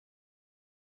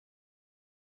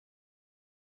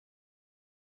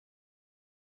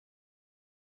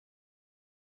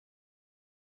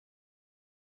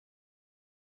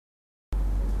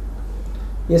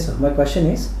Yes, sir. My question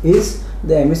is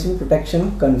the MSME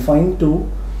protection confined to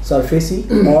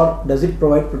SURFACE or does it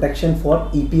provide protection for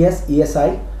EPS,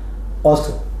 ESI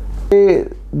also?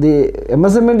 The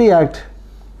MSME Act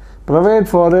provide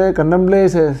for a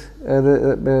contemplates a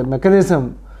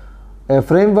mechanism, a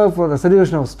framework for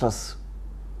resolution of stress.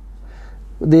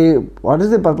 What is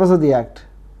the purpose of the Act?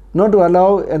 Not to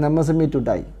allow an MSME to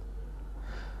die.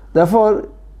 Therefore,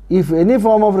 if any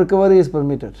form of recovery is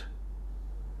permitted,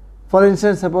 for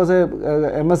instance, suppose a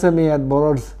MSME had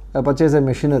purchased a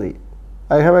machinery.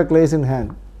 I have a case in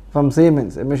hand from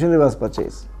Siemens. A machinery was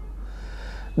purchased.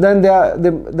 Then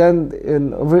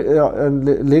in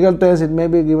legal terms it may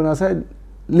be given as a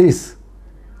lease.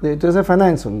 It is a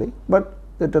finance only, but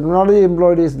the terminology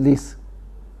employed is lease.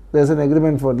 There is an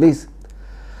agreement for lease.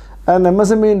 And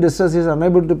MSME in distress is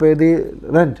unable to pay the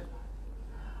rent.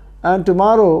 And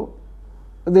tomorrow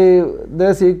they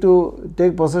seek to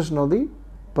take possession of the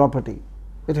property.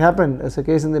 It happened as a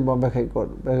case in the Bombay High Court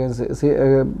against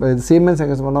Siemens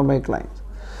against one of my clients.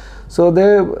 So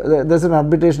there is an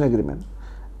arbitration agreement,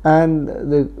 and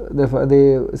the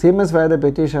Siemens filed a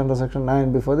petition under Section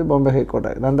 9 before the Bombay High Court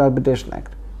Act, under Arbitration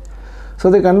Act. So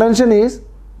the contention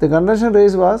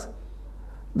raised was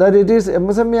that it is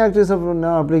MSME Act is of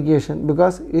no application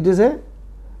because it is a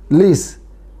lease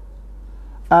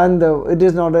and it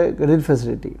is not a credit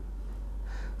facility.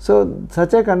 So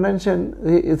such a contention,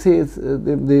 if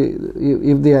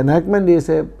the enactment is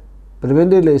a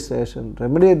preventive legislation,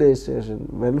 remedial legislation,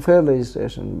 welfare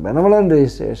legislation, benevolent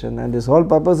legislation, and its whole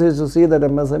purpose is to see that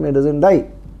MSME doesn't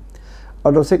die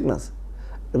out of sickness,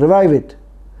 revive it,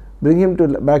 bring him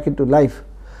back into life,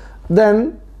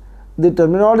 then the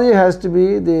terminology has to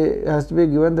be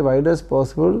given the widest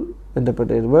possible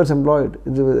interpretation. Words employed,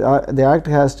 the Act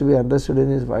has to be understood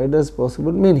in its widest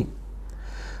possible meaning.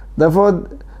 Therefore,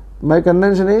 my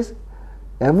contention is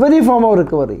every form of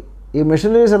recovery, if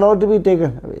machinery is allowed to be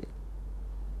taken away,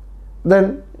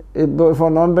 then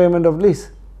for non-payment of lease.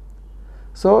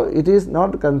 So it is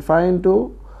not confined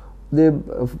to the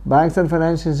banks and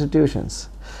financial institutions.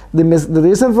 The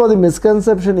reason for the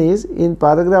misconception is in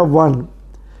paragraph 1,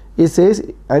 it says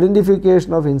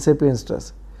identification of incipient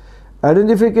stress.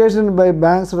 Identification by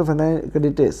banks or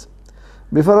creditors.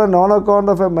 Before a non-account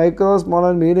of a micro, small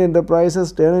and medium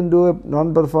enterprises turn into a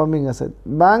non-performing asset,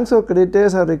 banks or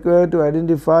creditors are required to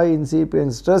identify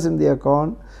incipient stress in the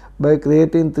account by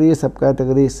creating 3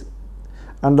 subcategories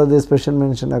under the special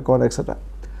mention account, etc.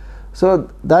 So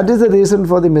that is the reason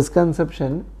for the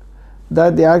misconception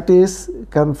that the Act is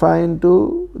confined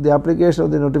to, the application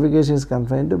of the notification is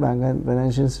confined to bank and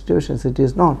financial institutions. It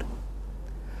is not.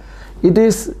 It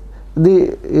is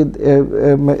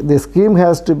the scheme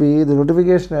has to be, the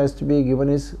notification has to be given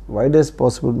its widest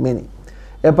possible meaning.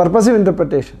 A purposive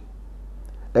interpretation,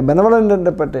 a benevolent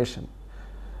interpretation,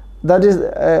 that is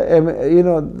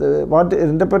what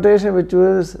interpretation which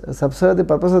will subserve the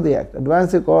purpose of the Act,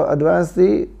 advance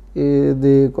the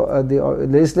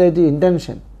legislative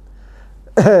intention,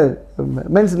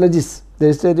 means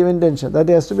legislative intention, that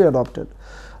has to be adopted.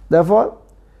 Therefore,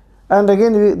 and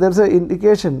again there is an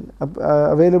indication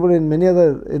available in many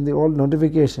other, in the old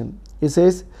notification. It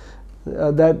says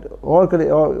that all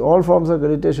forms of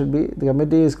creditors should be, the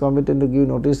committee is competent to give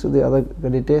notice to the other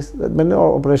creditors, many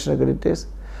operational creditors,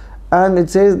 and it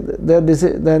says that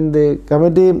then the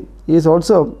committee is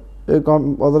also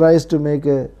authorized to make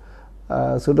a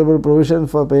suitable provision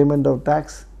for payment of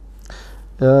tax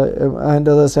and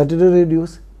other statutory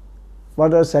dues.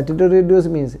 What are statutory dues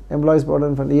means? Employees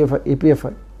Provident Fund,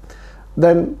 EPFI.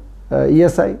 Then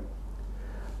ESI.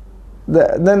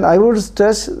 Then I would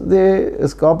stress the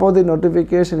scope of the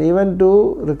notification even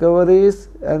to recoveries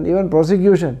and even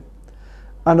prosecution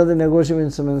under the Negotiable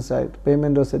Instruments Act,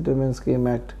 Payment or Settlement Scheme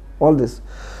Act, all this.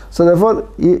 So therefore,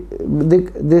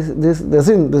 this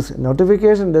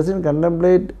notification doesn't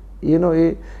contemplate,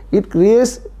 it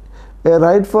creates a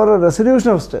right for a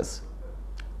resolution of stress,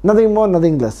 nothing more,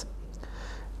 nothing less.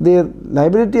 The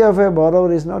liability of a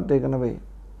borrower is not taken away.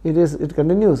 It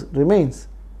continues, remains.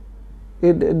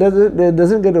 It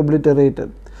doesn't get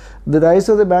obliterated. The rise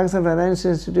of the banks and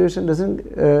financial institution doesn't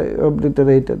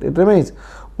obliterated. It remains.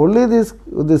 Only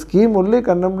the scheme only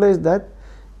contemplates that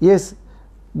yes,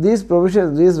 these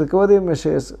provisions, these recovery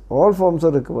measures, all forms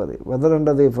of recovery, whether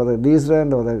under for a lease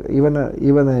rent or even an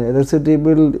electricity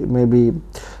bill, maybe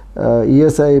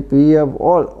ESI, PF,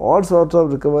 all sorts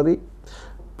of recovery,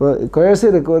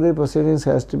 coercive recovery proceedings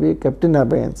has to be kept in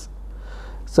abeyance,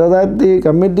 so that the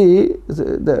committee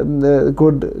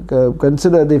could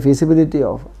consider the feasibility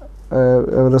of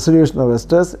a resolution of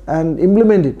stress and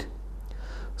implement it.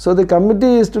 So the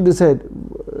committee is to decide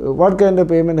what kind of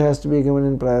payment has to be given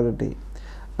in priority,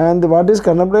 and what is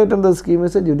contemplated in the scheme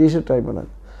is a judicial tribunal.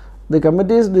 The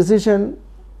committee's decision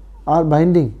are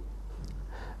binding,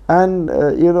 and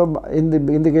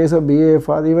in the case of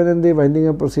BAFR, even in the winding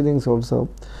up proceedings also,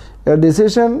 a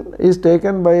decision is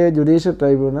taken by a judicial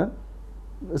tribunal,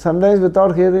 sometimes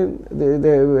without hearing,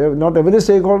 not every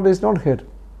stakeholder is not heard.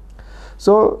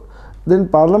 So then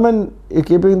Parliament,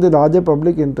 keeping the larger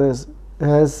public interest,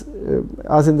 has,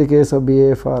 as in the case of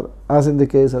BAFR, as in the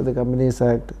case of the Companies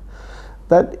Act,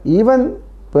 that even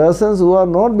persons who are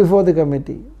not before the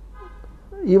committee,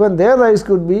 even their rights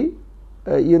could be,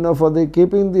 for the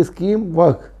keeping the scheme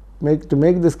work, to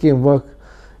make the scheme work,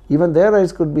 even their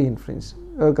rights could be infringed,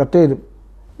 curtailed,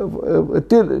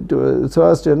 so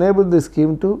as to enable the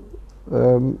scheme to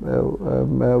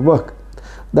work.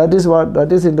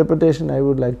 That is interpretation I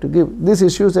would like to give. These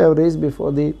issues I have raised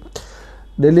before the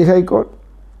Delhi High Court,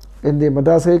 in the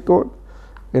Madras High Court,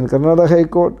 in Karnataka High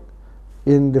Court,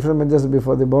 in different benches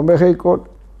before the Bombay High Court,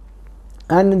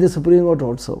 and in the Supreme Court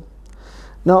also.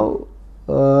 Now,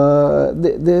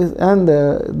 this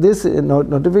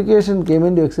notification came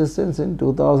into existence in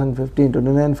 2015,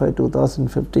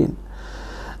 29/5/2015,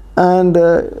 and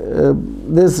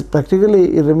this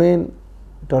practically remained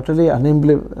totally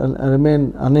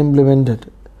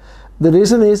unimplemented. The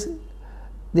reason is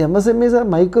the MSMEs are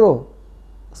micro,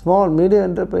 small, medium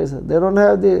enterprises. They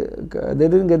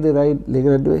didn't get the right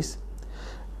legal advice.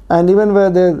 And even where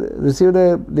they received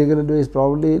a legal advice,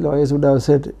 probably lawyers would have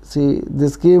said, see,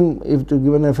 this scheme, if to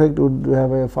give an effect, would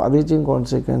have a far-reaching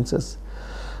consequences.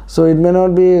 So it may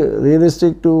not be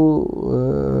realistic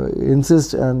to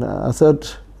insist and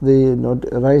assert the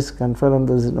rights conferred on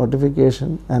this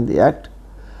notification and the act.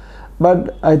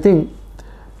 But I think,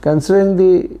 considering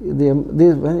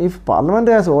if Parliament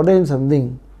has ordained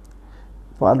something,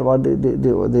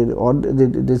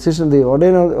 the decision, the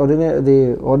ordain of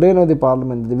the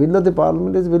Parliament, the will of the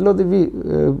Parliament is will of the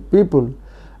people,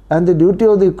 and the duty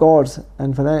of the courts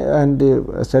and the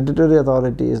statutory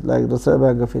authorities like Reserve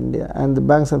Bank of India and the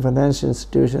banks and financial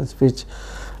institutions which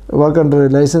work under a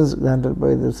license granted by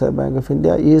the Reserve Bank of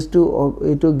India is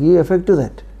to give effect to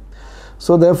that.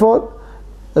 So therefore,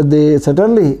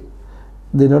 certainly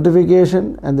the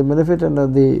notification and the benefit under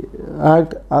the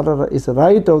Act is a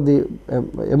right of the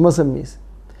MSMEs,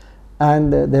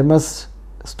 and they must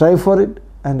strive for it,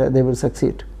 and they will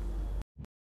succeed.